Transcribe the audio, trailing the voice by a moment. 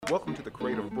Welcome to the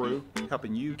Creative Brew,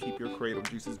 helping you keep your creative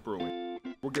juices brewing.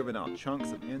 We're giving out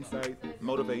chunks of insight,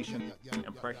 motivation,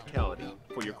 and practicality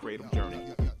for your creative journey.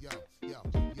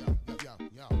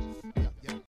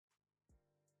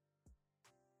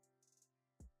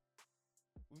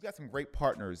 We've got some great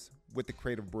partners with the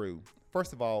Creative Brew.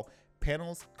 First of all,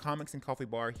 Panels Comics and Coffee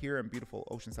Bar here in beautiful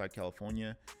Oceanside,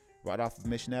 California, right off of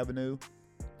Mission Avenue.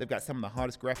 They've got some of the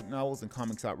hottest graphic novels and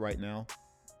comics out right now.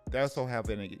 They also have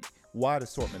a wide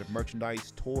assortment of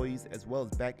merchandise, toys, as well as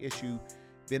back issue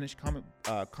vintage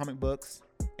comic books,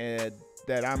 and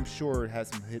that I'm sure has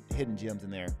some hidden gems in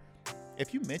there.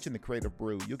 If you mention the Creative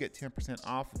Brew, you'll get 10%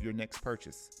 off of your next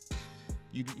purchase.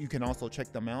 You can also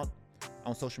check them out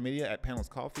on social media at Panels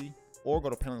Coffee or go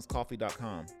to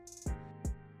panelscoffee.com.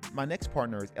 My next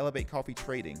partner is Elevate Coffee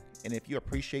Trading, and if you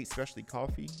appreciate specialty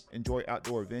coffee, enjoy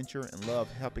outdoor adventure, and love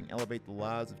helping elevate the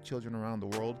lives of children around the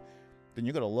world, then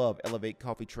you're going to love Elevate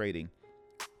Coffee Trading.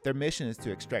 Their mission is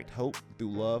to extract hope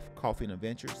through love, coffee, and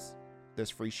adventures. There's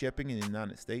free shipping in the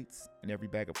United States, and every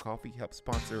bag of coffee helps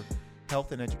sponsor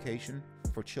health and education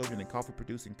for children in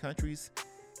coffee-producing countries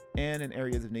and in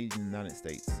areas of need in the United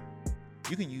States.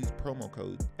 You can use promo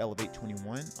code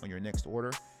ELEVATE21 on your next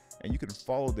order, and you can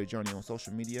follow their journey on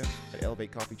social media at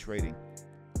Elevate Coffee Trading,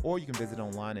 or you can visit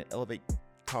online at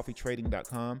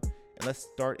elevatecoffeetrading.com, and let's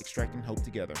start extracting hope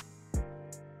together.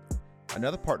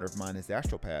 Another partner of mine is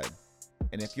AstroPad,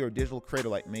 and if you're a digital creator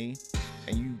like me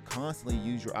and you constantly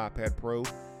use your iPad Pro,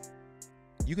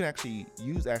 you can actually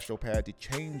use AstroPad to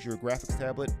change your graphics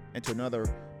tablet into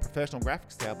another professional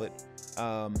graphics tablet,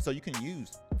 so you can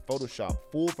use Photoshop,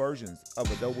 full versions of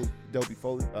Adobe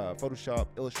Photoshop,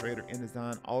 Illustrator,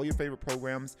 InDesign, all your favorite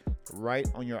programs right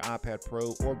on your iPad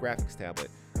Pro or graphics tablet.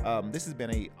 This has been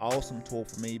an awesome tool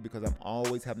for me because I'm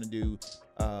always having to do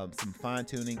some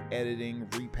fine-tuning, editing,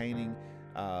 repainting,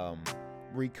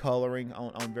 recoloring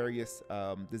on various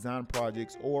design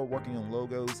projects or working on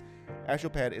logos.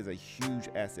 AstroPad is a huge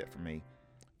asset for me.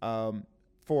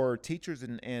 For teachers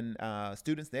and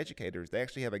students and educators, they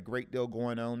actually have a great deal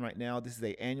going on right now. This is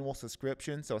an annual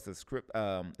subscription, so it's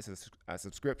a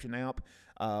subscription app,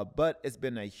 but it's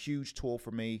been a huge tool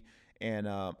for me, and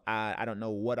I don't know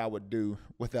what I would do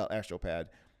without AstroPad.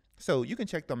 So you can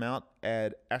check them out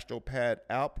at AstroPad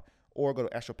app or go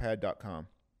to astropad.com.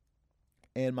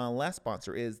 And my last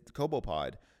sponsor is the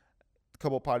KoboPod. The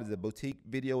KoboPod is a boutique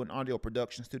video and audio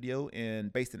production studio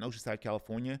based in Oceanside,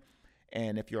 California.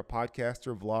 And if you're a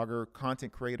podcaster, vlogger,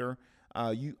 content creator,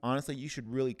 you should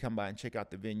really come by and check out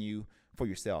the venue for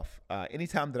yourself.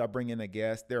 Anytime that I bring in a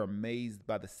guest, they're amazed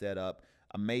by the setup,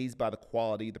 amazed by the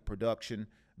quality, the production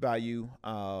value.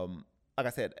 Like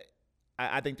I said,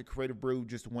 I think the Creative Brew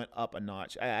just went up a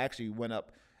notch. I actually went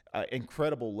up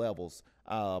incredible levels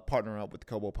partnering up with the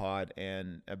KoboPod,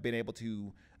 and been able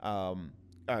to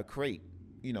create,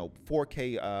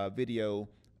 4K video.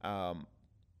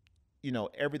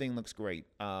 Everything looks great.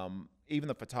 Even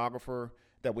the photographer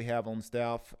that we have on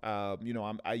staff, I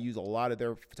use a lot of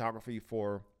their photography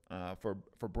for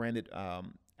branded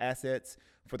assets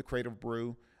for the Creative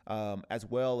Brew, as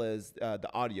well as the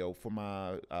audio for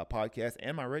my podcast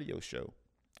and my radio show.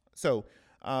 So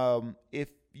if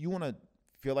you want to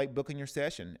feel like booking your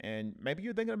session, and maybe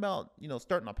you're thinking about,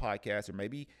 starting a podcast, or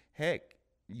maybe, heck,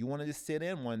 you want to just sit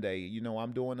in one day,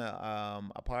 I'm doing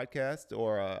a podcast,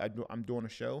 or I'm doing a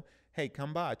show. Hey,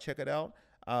 come by, check it out.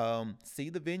 See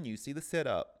the venue, see the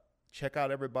setup, check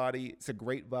out everybody. It's a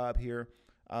great vibe here.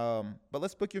 But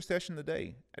let's book your session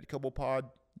today at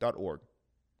kobopod.org.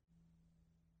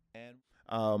 And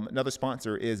another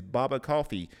sponsor is Baba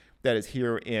Coffee, that is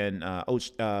here in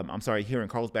here in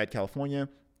Carlsbad, California.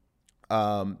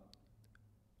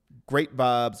 Great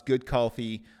vibes, good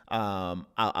coffee.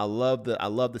 I love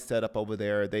the setup over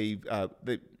there. They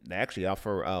actually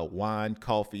offer wine,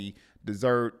 coffee,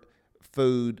 dessert,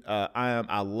 food.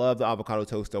 I love the avocado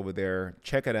toast over there.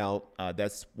 Check it out.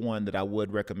 That's one that I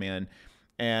would recommend.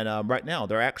 And right now,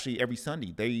 they're actually every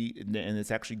Sunday. And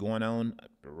it's actually going on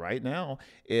right now.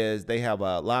 Is they have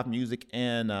live music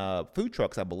and food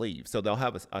trucks, I believe. So they'll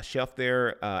have a chef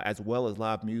there as well as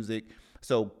live music.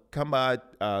 So come by,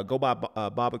 go by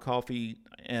Baba Coffee,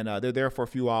 and they're there for a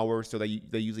few hours. So they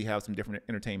usually have some different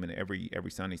entertainment every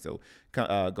Sunday. So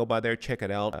go by there, check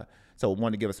it out. So I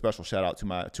wanted to give a special shout out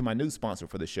to my new sponsor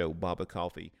for the show, Baba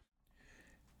Coffee.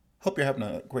 Hope you're having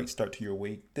a great start to your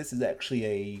week. This is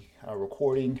actually a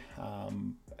recording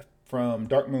from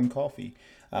Dark Moon Coffee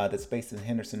that's based in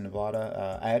Henderson,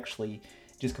 Nevada. I actually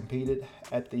just competed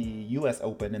at the U.S.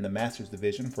 Open in the Masters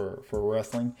division for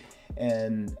wrestling,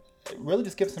 and really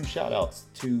just give some shout outs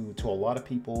to a lot of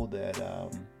people that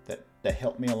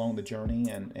helped me along the journey,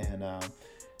 and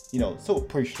so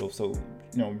appreciative. So,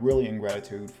 really in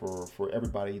gratitude for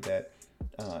everybody that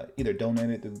either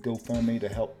donated to GoFundMe to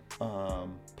help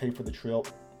pay for the trip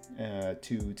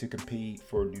to compete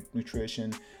for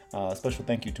nutrition. Special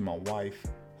thank you to my wife,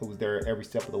 who was there every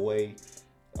step of the way,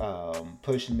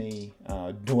 pushing me,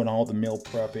 doing all the meal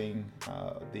prepping,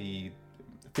 the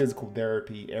physical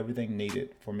therapy, everything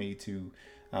needed for me to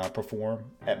perform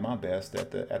at my best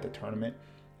at the tournament.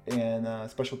 And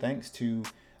special thanks to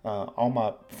all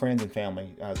my friends and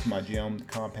family, to my gym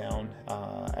compound,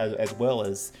 as well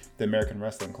as the American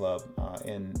Wrestling Club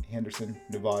in Henderson,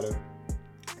 Nevada,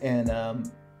 and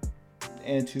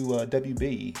to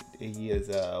WB. He is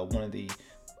one of the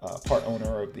part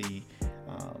owner of the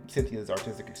Cynthia's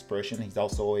Artistic Expression. He's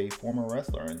also a former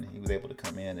wrestler, and he was able to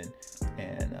come in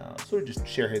and sort of just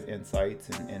share his insights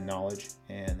and knowledge,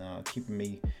 and keeping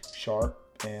me sharp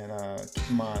and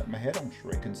keeping my head on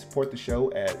straight. You can support the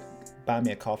show at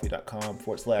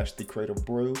buymeacoffee.com/The Creative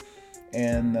Brew.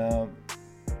 And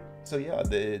so yeah,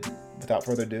 without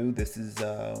further ado, this is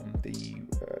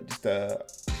just a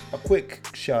quick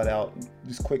shout out,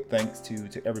 just quick thanks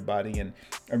to everybody, and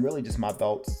really just my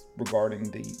thoughts regarding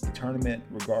the tournament,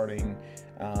 regarding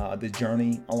the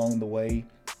journey along the way,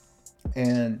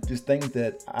 and just things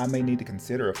that I may need to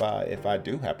consider if I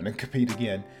do happen to compete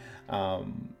again.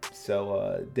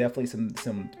 So definitely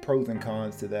some pros and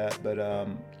cons to that, but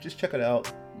just check it out.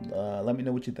 Let me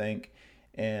know what you think,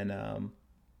 and I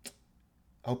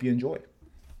hope you enjoy.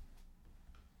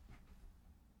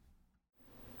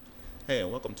 Hey,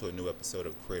 and welcome to a new episode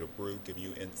of Creative Brew, giving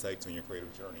you insights on your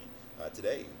creative journey.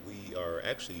 Today, we are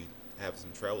actually have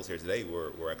some travels here. Today,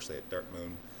 we're actually at Dark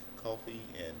Moon Coffee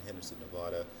in Henderson,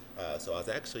 Nevada. So I was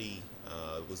actually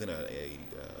was in a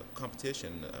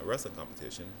competition, a wrestling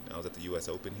competition. I was at the U.S.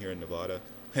 Open here in Nevada,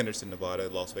 Henderson, Nevada,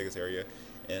 Las Vegas area,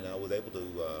 and I was able to,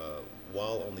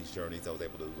 while on these journeys, I was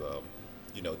able to,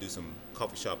 do some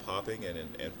coffee shop hopping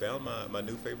and found my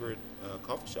new favorite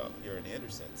coffee shop here in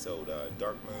Henderson. So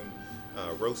Dark Moon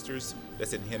Roasters,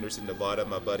 that's in Henderson, Nevada.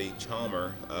 My buddy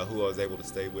Chalmer, who I was able to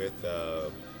stay with,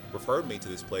 referred me to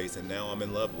this place, and now I'm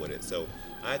in love with it. So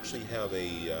I actually have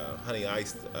a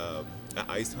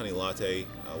iced honey latte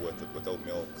with oat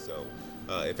milk. So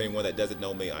if anyone that doesn't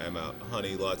know me, I am a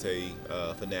honey latte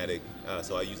fanatic.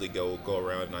 So I usually go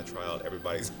around and I try out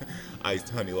everybody's iced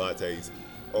honey lattes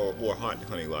or hot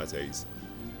honey lattes.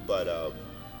 But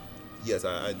yes,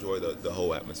 I enjoy the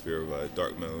whole atmosphere of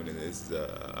Dark Moon, and it's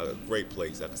a great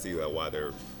place. I can see why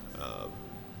they're,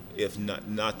 if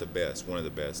not the best, one of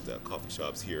the best coffee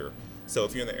shops here. So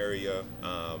if you're in the area,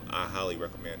 I highly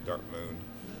recommend Dark Moon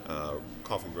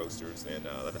Coffee Roasters, and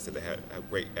like I said, they have a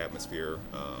great atmosphere.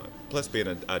 Plus, being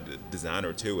a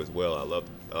designer too as well, I love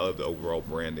the overall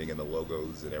branding and the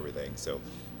logos and everything. So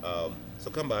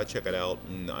come by, check it out,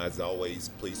 and as always,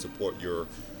 please support your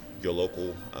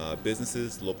local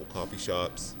businesses, local coffee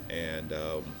shops, and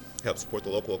help support the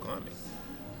local economy.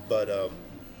 But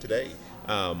today,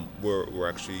 we're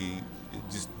actually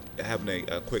just having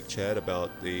a quick chat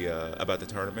about the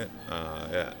tournament,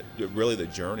 really the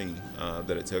journey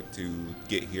that it took to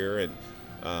get here, and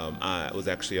I was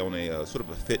actually on a sort of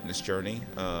a fitness journey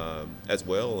as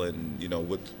well, and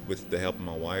with the help of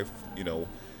my wife,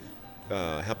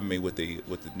 helping me with the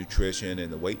nutrition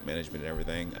and the weight management and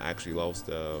everything. I actually lost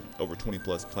over 20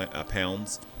 plus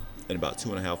pounds in about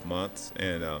 2.5 months,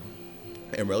 and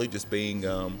really just being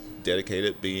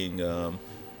dedicated, being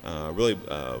really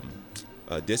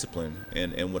disciplined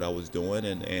in what I was doing,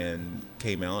 and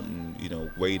came out and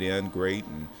weighed in great.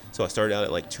 And so I started out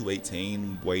at like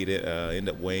 218, ended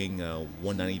up weighing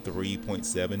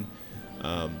 193.7.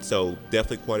 So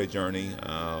definitely quite a journey,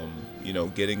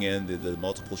 getting in the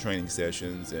multiple training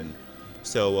sessions. And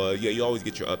so, you always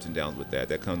get your ups and downs with that.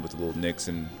 That comes with the little nicks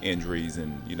and injuries,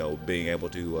 and, being able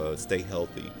to stay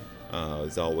healthy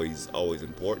is always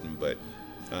important. But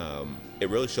it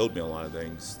really showed me a lot of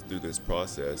things through this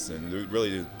process, and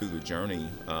really through the journey,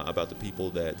 about the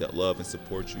people that love and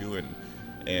support you.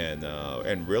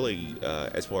 And really,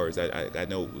 as far as I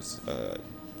know, it was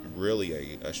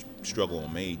really a struggle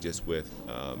on me, just with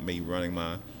me running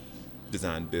my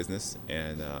design business,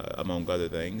 and among other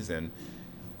things, and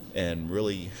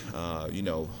really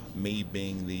me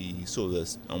being the sort of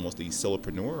almost the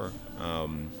solopreneur.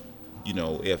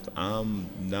 If I'm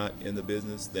not in the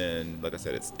business, then like I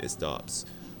said, it stops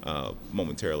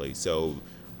momentarily. So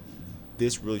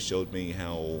this really showed me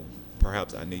how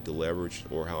perhaps I need to leverage,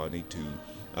 or how I need to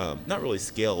not really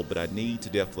scale, but I need to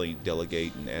definitely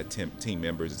delegate and add team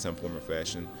members in some form or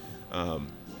fashion.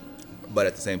 But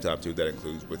at the same time, too, that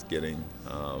includes with getting,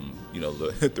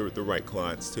 the right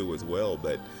clients too as well.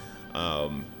 But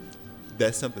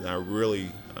that's something I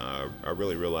really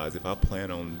realize if I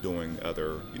plan on doing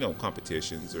other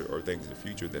competitions or things in the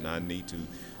future, then I need to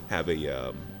have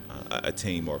a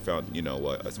team or found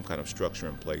some kind of structure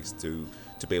in place to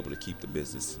be able to keep the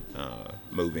business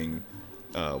moving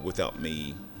without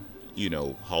me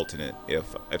halting it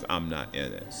if I'm not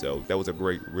in it. So that was a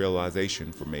great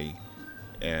realization for me,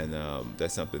 and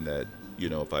that's something that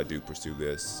if I do pursue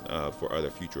this for other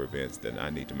future events, then I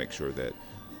need to make sure that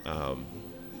um,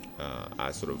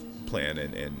 I sort of plan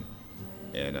and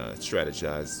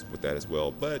strategize with that as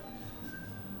well. But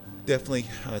definitely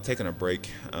taking a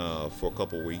break for a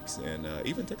couple of weeks, and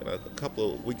even taking a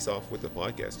couple of weeks off with the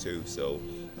podcast too. So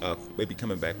maybe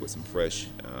coming back with some fresh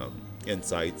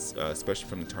insights, especially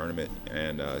from the tournament,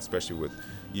 and especially with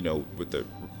the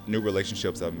new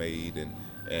relationships I've made,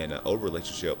 and old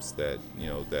relationships that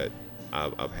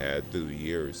I've had through the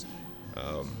years.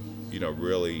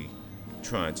 Really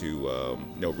trying to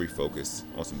refocus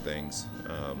on some things,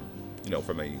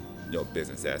 from a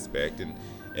business aspect,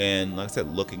 and like I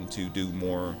said, looking to do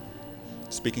more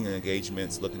speaking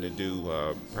engagements, looking to do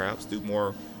perhaps do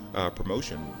more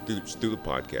promotion through the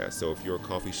podcast. So if you're a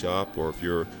coffee shop, or if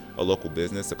you're a local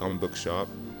business, a comic book shop,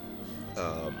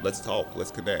 let's talk,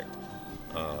 let's connect.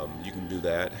 You can do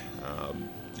that.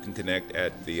 You can connect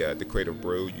at the Creative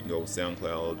Brew. You can go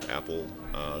SoundCloud, Apple,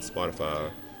 Spotify,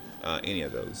 any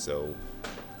of those. So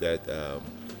that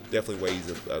definitely ways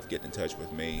of getting in touch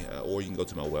with me. Or you can go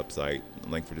to my website,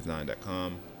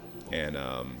 linkfordesign.com, and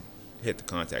hit the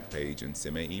contact page and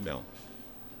send me an email.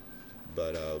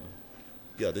 But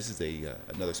yeah, this is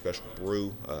another special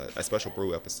brew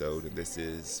episode, and this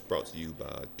is brought to you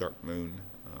by Dark Moon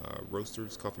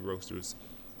Coffee Roasters.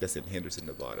 That's in Henderson,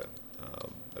 Nevada.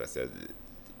 Like I said,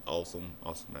 awesome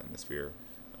atmosphere,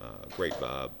 great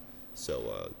vibe.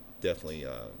 So definitely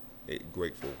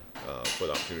grateful for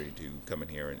the opportunity to come in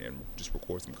here and just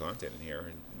record some content in here,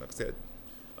 and like I said,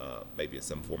 maybe in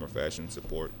some form or fashion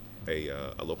support a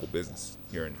local business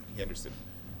here in Henderson.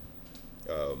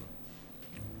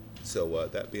 So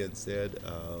that being said,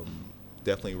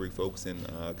 definitely refocusing.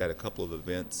 Got a couple of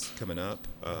events coming up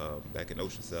back in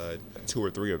Oceanside. 2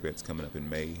 or 3 events coming up in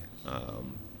May.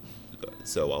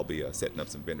 So I'll be setting up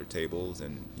some vendor tables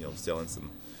and selling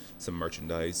some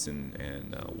merchandise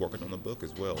and working on the book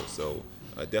as well. So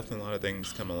definitely a lot of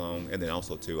things come along, and then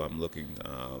also too I'm looking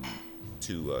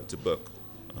to book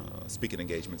speaking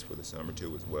engagements for the summer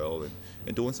too as well,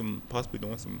 and possibly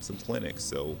doing some clinics.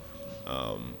 So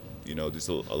just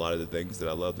a lot of the things that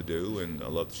I love to do, and I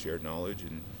love to share knowledge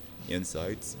and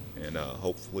insights, and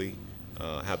hopefully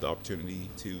have the opportunity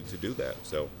to do that.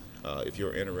 So if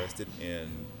you're interested in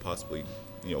possibly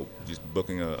just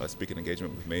booking a speaking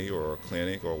engagement with me, or a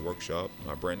clinic, or a workshop,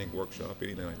 a branding workshop,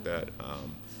 anything like that,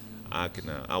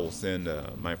 I will send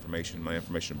my information. My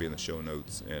information will be in the show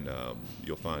notes, and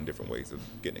you'll find different ways of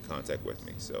getting in contact with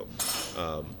me. So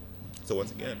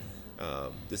once again,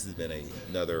 this has been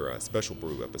another special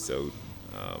brew episode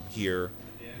here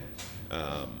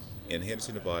in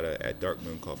Henderson, Nevada, at Dark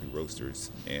Moon Coffee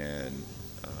Roasters, and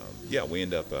yeah, we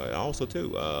end up also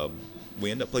too. We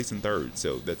end up placing third,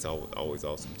 so that's always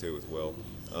awesome too as well.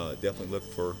 Definitely look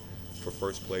for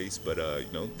first place, but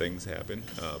things happen.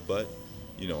 But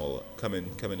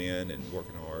coming in and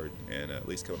working hard, and at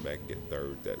least coming back and getting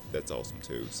third, that's awesome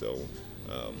too. So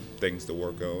things to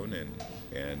work on,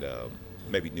 and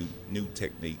maybe new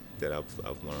technique that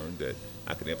I've learned that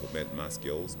I can implement in my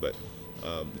skills. But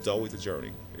it's always a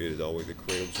journey. It is always a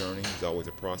creative journey. It's always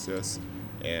a process,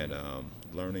 and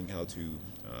learning how to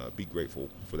be grateful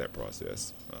for that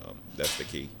process. That's the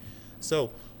key. So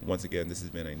once again, this has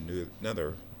been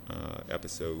another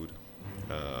episode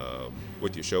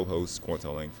with your show host,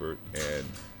 Quantel Langford, and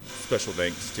special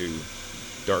thanks to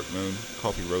Dark Moon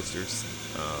Coffee Roasters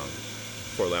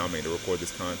for allowing me to record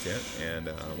this content. And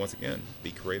once again,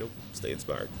 be creative, stay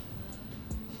inspired.